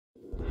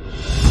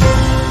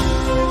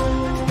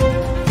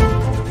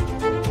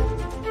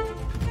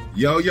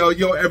Yo,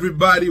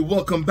 everybody,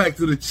 welcome back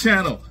to the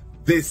channel.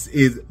 This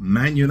is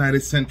Man United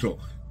Central.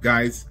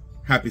 Guys,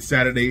 happy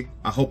Saturday.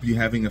 I hope you're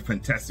having a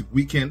fantastic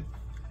weekend.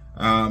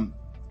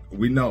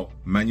 We know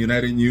Man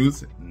United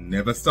news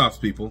never stops,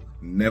 people.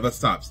 Never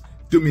stops.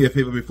 Do me a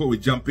favor before we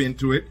jump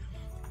into it.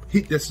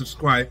 Hit the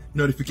subscribe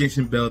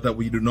notification bell that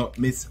we do not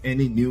miss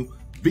any new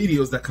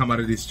videos that come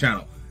out of this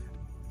channel.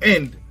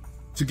 And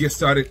to get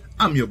started,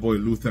 I'm your boy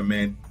Luther,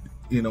 man.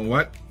 You know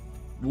what?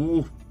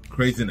 Ooh,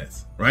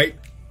 craziness, right?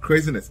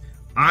 Craziness.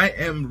 I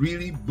am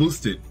really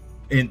boosted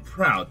and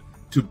proud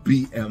to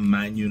be a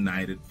Man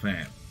United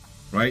fan,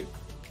 right?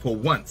 For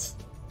once,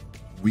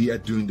 we are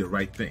doing the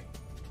right thing.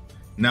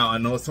 Now, I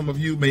know some of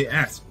you may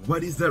ask,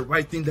 what is the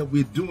right thing that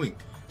we're doing?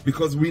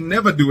 Because we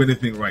never do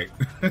anything right,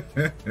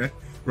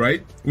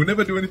 right? We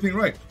never do anything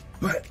right.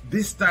 But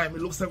this time,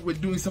 it looks like we're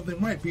doing something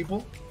right,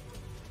 people,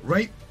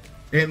 right?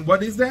 And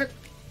what is that?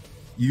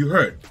 You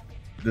heard.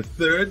 The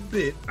third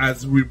bid,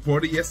 as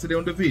reported yesterday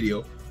on the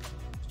video,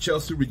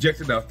 Chelsea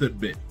rejected our third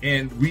bid.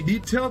 And we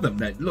did tell them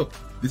that, look,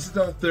 this is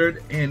our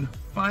third and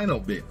final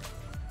bid,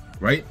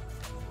 right?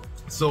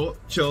 So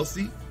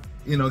Chelsea,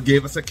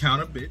 gave us a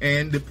counter bid,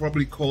 and they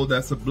probably called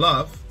us a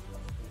bluff.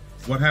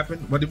 What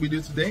happened? What did we do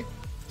today?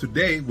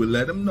 Today, we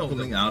let them know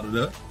pulling out of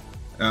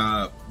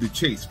the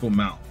chase for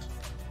Mount,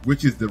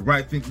 which is the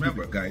right thing.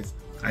 Remember, guys,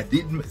 I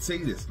did say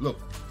this. Look,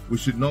 we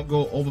should not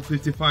go over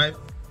 55.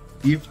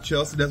 If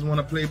Chelsea doesn't want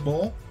to play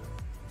ball,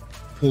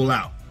 pull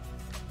out.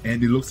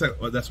 And it looks like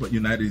that's what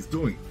United is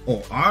doing.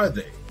 Or are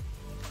they?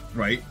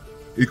 Right?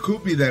 It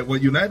could be that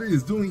what United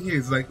is doing here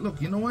is like,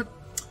 look, you know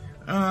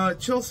what?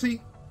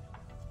 Chelsea,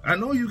 I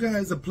know you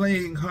guys are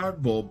playing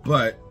hardball,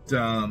 but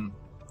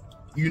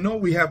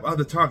we have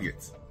other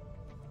targets.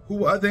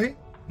 Who are they?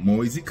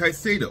 Moises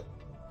Caicedo.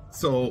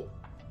 So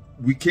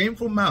we came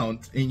from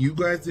Mount, and you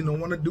guys didn't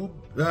want to do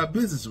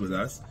business with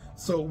us.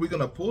 So we're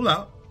going to pull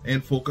out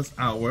and focus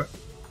our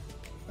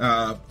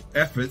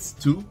efforts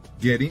to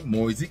getting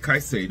Moises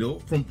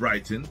Caicedo from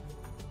Brighton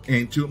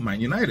into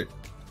Man United.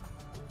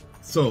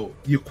 So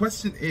your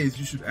question is,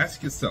 you should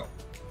ask yourself,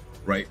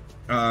 right?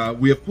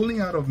 We are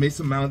pulling out of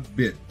Mason Mount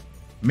bid.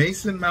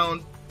 Mason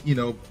Mount,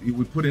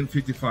 we put in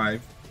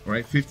 55,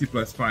 right? 50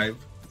 plus 5,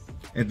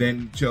 and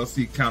then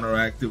Chelsea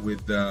counteracted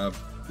with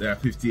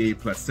 58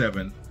 plus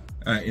 7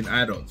 in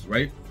add-ons,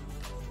 right?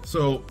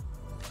 So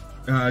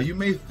you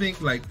may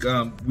think like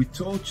we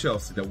told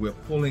Chelsea that we're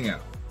pulling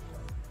out.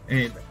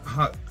 And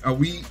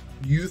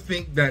you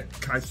think that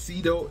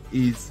Caicedo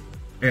is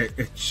a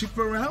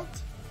cheaper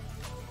route?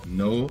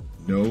 No,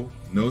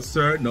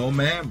 sir, no,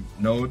 ma'am.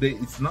 No,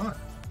 it's not.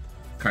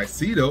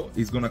 Caicedo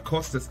is going to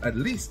cost us at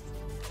least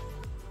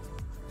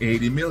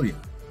 80 million.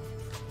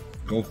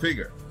 Go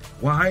figure.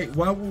 Why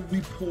would we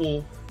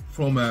pull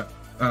from a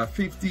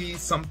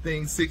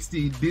 50-something,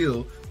 60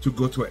 deal to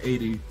go to an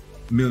 80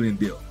 million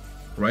deal,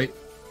 right?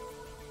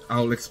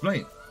 I'll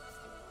explain,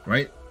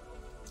 right?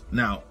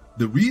 Now,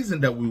 the reason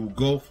that we will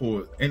go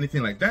for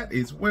anything like that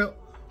is, well,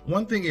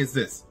 one thing is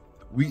this.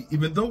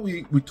 Even though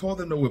we told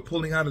them that we're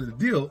pulling out of the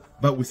deal,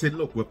 but we said,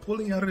 look, we're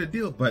pulling out of the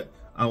deal, but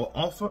our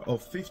offer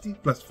of 50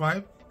 plus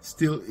 5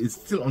 is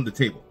still on the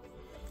table.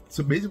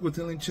 So basically we're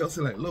telling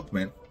Chelsea, like, look,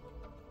 man,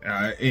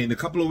 in a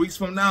couple of weeks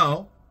from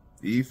now,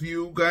 if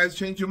you guys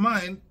change your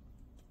mind,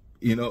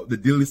 the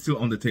deal is still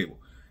on the table.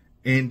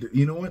 And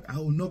you know what? I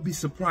will not be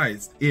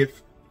surprised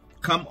if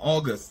come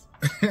August,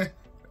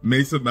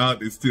 Mason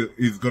Mount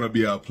is gonna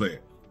be our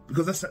player,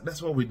 because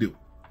that's what we do,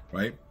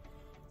 right?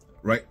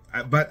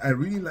 But I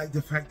really like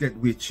the fact that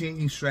we're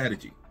changing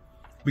strategy,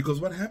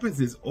 because what happens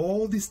is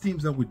all these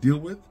teams that we deal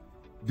with,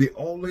 they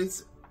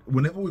always,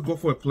 whenever we go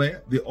for a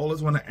player, they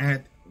always want to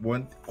add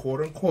one,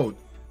 quote unquote,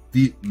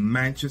 the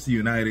Manchester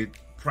United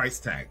price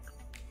tag,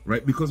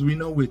 right? Because we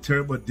know we're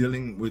terrible at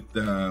dealing with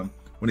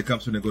when it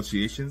comes to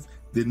negotiations.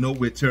 They know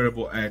we're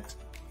terrible at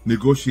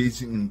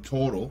negotiating in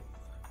total.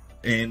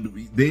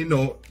 And they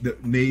know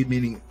that they,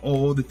 meaning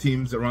all the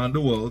teams around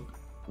the world,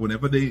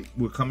 whenever they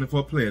were coming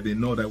for a player, they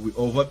know that we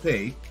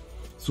overpay.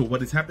 So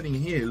what is happening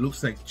here, it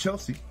looks like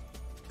Chelsea,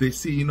 they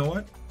see, you know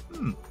what?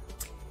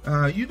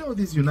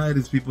 These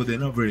United people, they're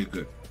not very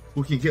good.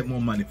 We can get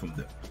more money from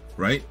them,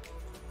 right?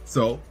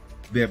 So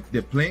they're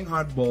playing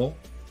hardball,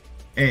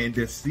 and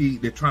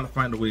they're trying to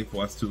find a way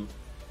for us to,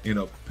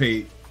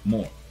 pay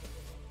more.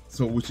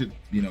 So we should,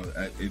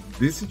 in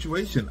this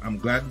situation, I'm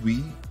glad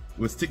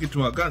we're sticking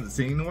to our guns and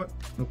saying, you know what,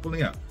 we're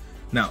pulling out.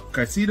 Now,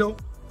 Caicedo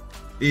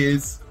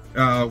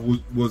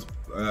was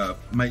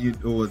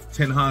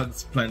Ten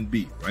Hag's plan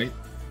B, right?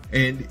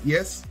 And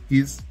yes,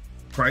 he's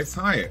priced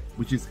higher,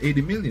 which is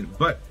 80 million.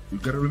 But you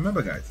got to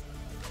remember, guys,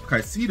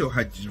 Caicedo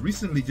had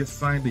recently just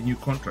signed a new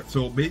contract.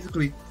 So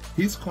basically,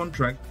 his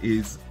contract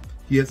is,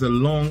 he has a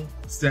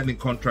long-standing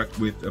contract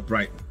with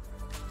Brighton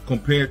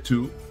compared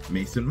to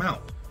Mason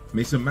Mount.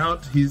 Mason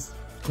Mount, his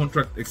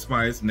contract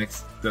expires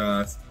next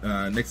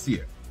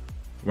year.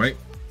 Right?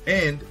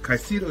 And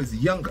Caicedo is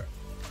younger.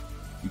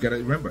 You gotta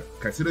remember,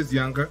 Caicedo is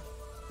younger,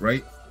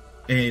 right?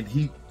 And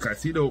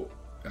Caicedo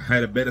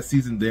had a better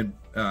season than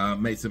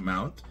Mason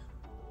Mount,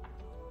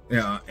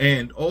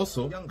 and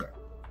also younger.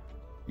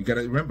 You got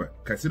to remember,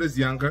 Caicedo's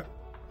younger,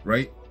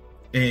 right?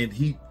 And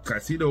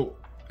Caicedo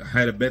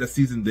had a better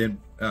season than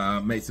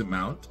Mason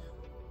Mount.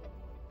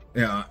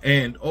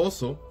 And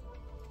also,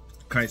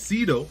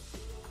 Caicedo,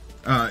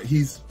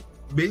 he's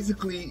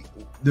basically,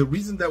 the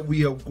reason that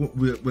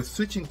we're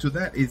switching to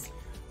that is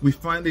we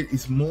find it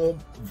is more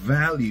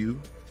value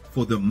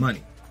for the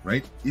money,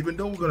 right? Even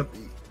though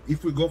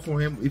if we go for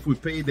him, if we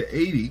pay the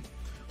 80,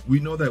 we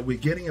know that we're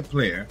getting a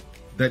player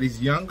that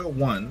is younger.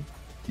 One,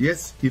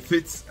 yes, he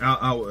fits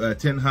our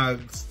Ten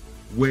Hag's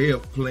way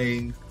of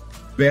playing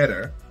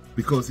better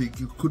because he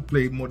could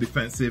play more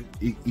defensive,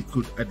 he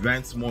could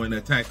advance more in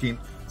attacking,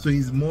 so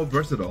he's more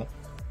versatile.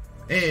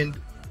 And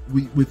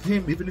with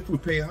him, even if we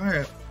pay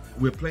higher,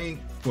 we're playing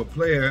for a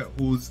player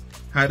who's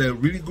had a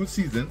really good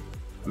season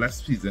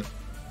last season,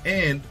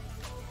 and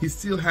he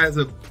still has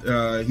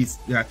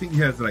I think he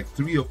has like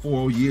 3 or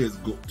 4 years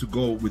to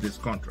go with his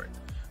contract.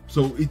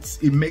 So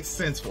it makes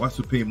sense for us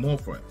to pay more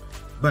for him,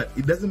 but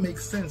it doesn't make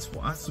sense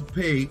for us to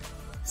pay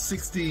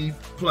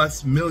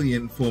 60+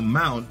 million for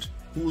Mount,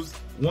 who's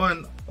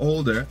one,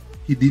 older.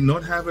 He did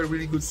not have a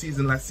really good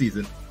season last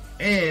season,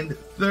 and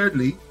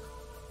thirdly,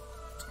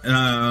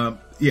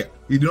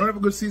 he did not have a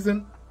good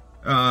season.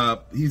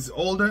 He's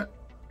older,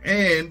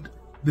 and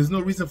there's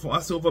no reason for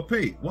us to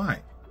overpay. Why?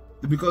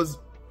 Because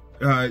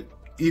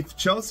if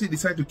Chelsea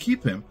decide to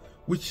keep him,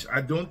 which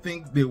I don't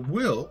think they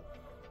will,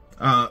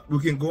 we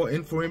can go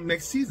in for him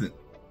next season.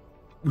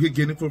 We can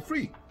get him for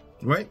free,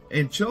 right?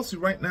 And Chelsea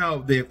right now,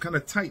 they're kind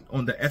of tight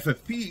on the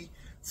FFP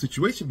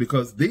situation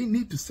because they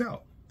need to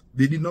sell.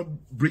 They did not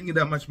bring in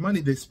that much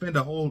money. They spend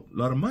a whole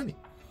lot of money.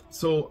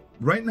 So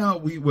right now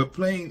we're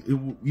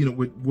playing,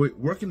 we're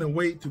working a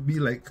way to be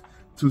like,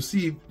 to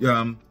see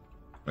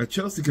if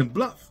Chelsea can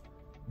bluff,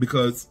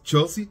 because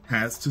Chelsea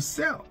has to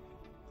sell,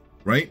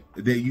 right?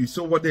 You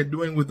saw what they're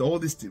doing with all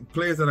these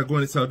players that are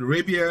going to Saudi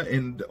Arabia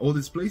and all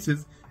these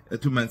places,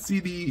 to Man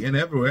City and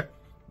everywhere,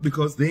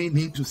 because they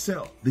need to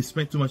sell. They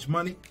spent too much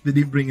money. They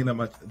didn't bring in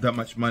that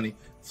much money.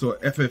 So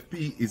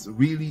FFP is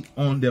really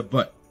on their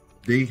butt.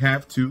 They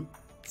have to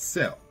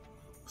sell.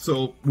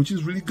 So, which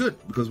is really good,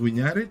 because with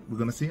United, we're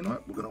going to say, you know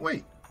what, we're going to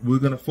wait. We're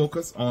going to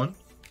focus on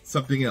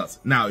something else.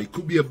 Now, it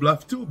could be a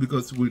bluff too,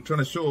 because we're trying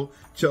to show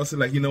Chelsea,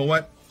 like, you know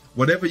what,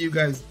 whatever you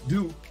guys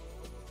do,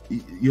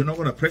 you're not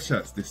going to pressure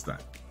us this time,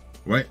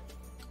 right?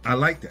 I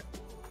like that.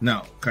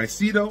 Now,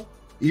 Caicedo,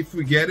 if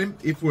we get him,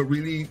 if we're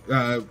really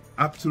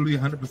absolutely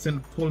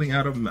 100% pulling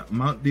out of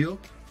Mount deal,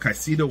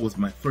 Caicedo was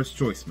my first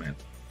choice, man.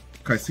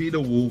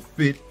 Caicedo will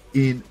fit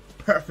in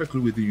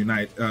perfectly with the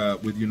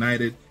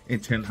United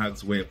and Ten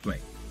Hag's way of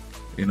playing,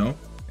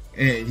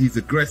 and he's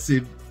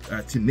aggressive,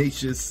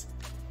 tenacious.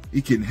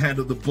 He can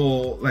handle the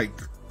ball, like,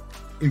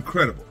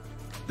 incredible.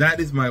 That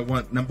is my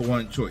number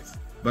one choice.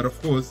 But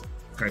of course,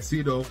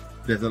 Caicedo,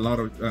 there's a lot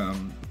of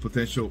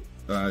potential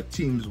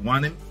teams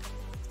want him.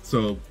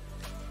 So,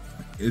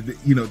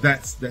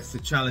 that's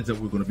the challenge that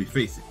we're going to be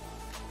facing.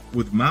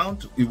 With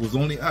Mount, it was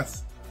only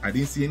us. I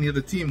didn't see any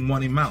other team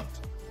wanting Mount.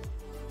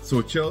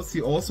 So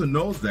Chelsea also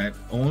knows that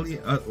only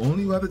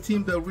other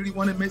team that really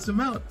wanted Mason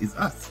Mount is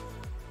us.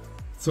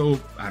 So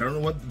I don't know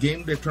what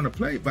game they're trying to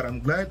play, but I'm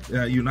glad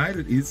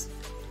United is,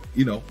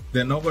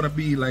 they're not going to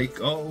be like,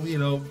 oh,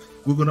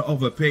 we're going to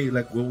overpay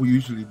like what we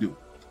usually do.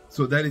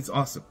 So that is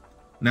awesome.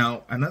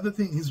 Now, another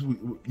thing is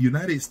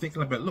United is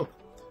thinking about, look,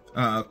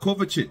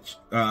 Kovacic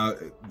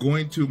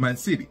going to Man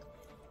City.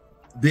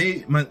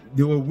 They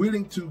were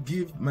willing to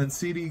give Man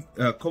City,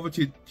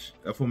 Kovacic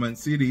for Man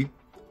City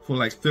for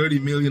like 30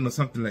 million or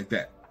something like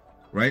that,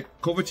 right?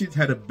 Kovacic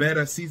had a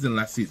better season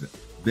last season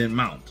than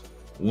Mount.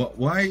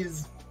 Why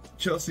is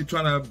Chelsea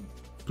trying to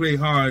play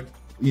hard,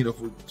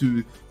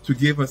 to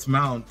give us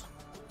Mount,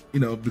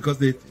 because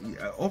they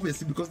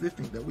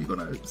think that we're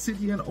gonna sit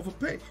here and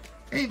overpay?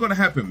 Ain't gonna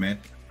happen, man.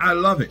 I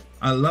love it.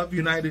 I love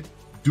United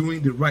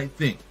doing the right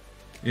thing.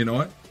 You know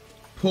what?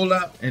 Pull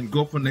out and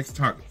go for next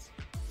targets,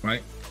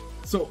 right?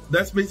 So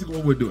that's basically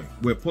what we're doing.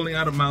 We're pulling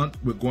out of Mount.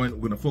 We're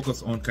gonna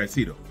focus on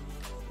Caicedo,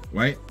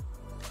 right?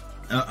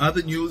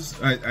 Other news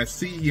I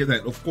see here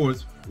that, of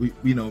course,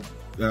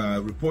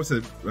 reports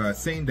are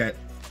saying that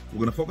we're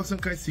going to focus on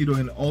Caicedo,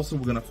 and also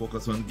we're going to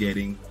focus on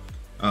getting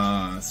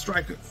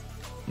strikers,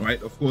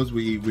 right? Of course,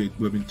 we've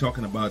been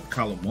talking about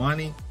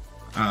Kalomwani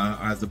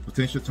as a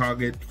potential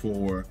target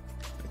for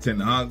Ten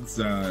Hag's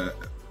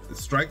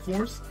strike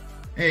force,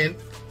 and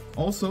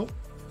also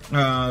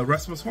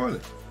Rasmus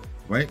Højlund,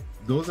 right?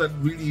 Those are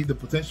really the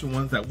potential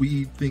ones that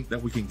we think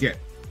that we can get.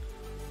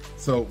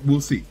 So we'll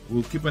see.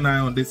 We'll keep an eye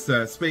on this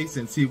space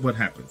and see what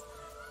happens.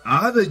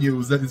 Other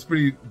news that is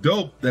pretty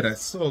dope that I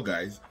saw,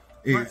 guys,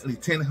 is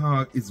Ten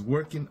Hag is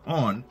working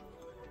on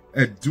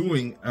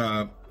doing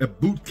a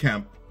boot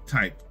camp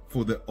type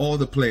for all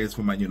the players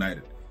for Man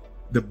United.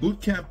 The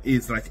boot camp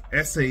is like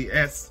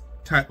SAS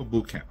type of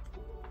boot camp.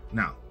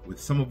 Now, with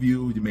some of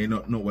you may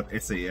not know what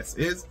SAS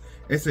is.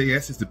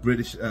 SAS is the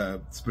British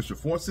Special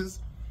Forces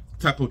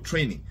type of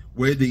training,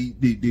 where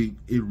it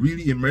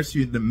really immerse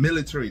you in the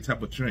military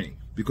type of training,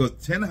 because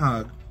Ten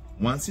Hag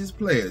wants his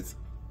players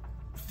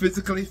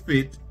physically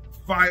fit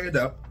fired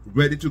up,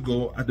 ready to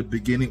go at the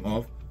beginning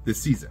of the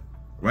season,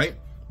 right?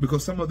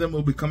 Because some of them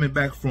will be coming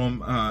back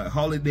from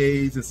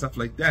holidays and stuff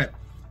like that.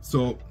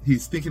 So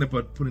he's thinking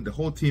about putting the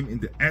whole team in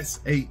the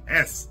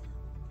SAS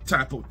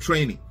type of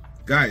training.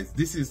 Guys,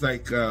 this is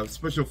like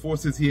special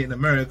forces here in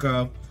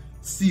America,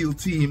 SEAL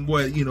team,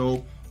 where, you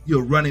know,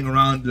 you're running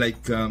around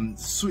like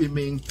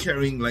swimming,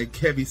 carrying like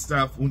heavy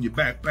stuff on your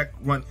backpack,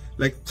 run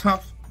like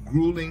tough,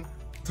 grueling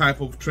type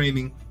of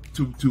training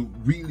to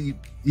really,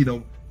 you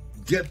know,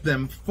 get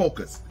them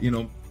focused, you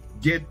know,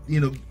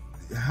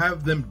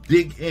 have them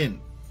dig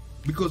in.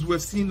 Because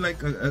we've seen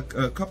like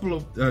a couple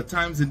of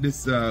times in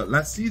this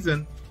last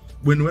season,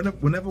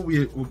 whenever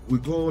we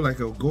go like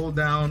a goal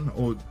down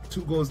or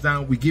 2 goals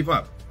down, we give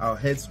up, our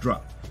heads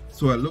drop.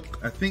 So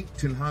I think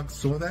Ten Hag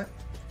saw that,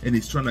 and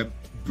he's trying to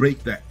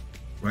break that,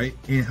 right?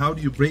 And how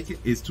do you break it?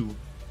 Is to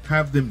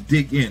have them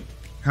dig in,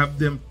 have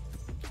them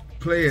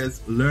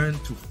players learn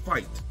to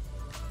fight,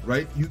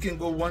 right? You can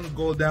go 1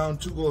 goal down,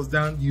 2 goals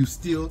down, you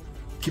still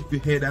keep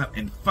your head out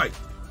and fight,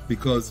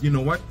 because you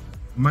know what,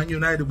 Man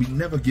United, we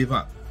never give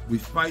up. We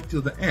fight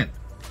till the end,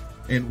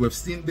 and we've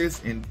seen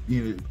this, and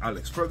you know,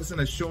 Alex Ferguson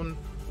has shown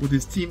with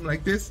his team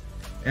like this,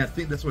 and I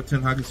think that's what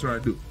Ten Hag is trying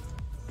to do.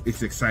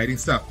 It's exciting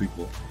stuff,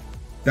 people.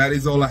 That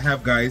is all I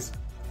have, guys.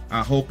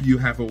 I hope you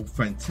have a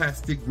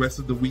fantastic rest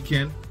of the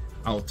weekend.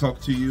 I'll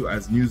talk to you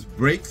as news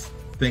breaks.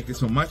 Thank you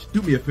so much.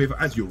 Do me a favor,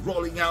 as you're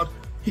rolling out,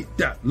 hit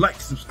that like,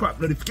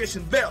 subscribe,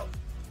 notification bell.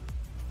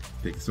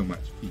 Thank you so much.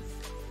 Peace.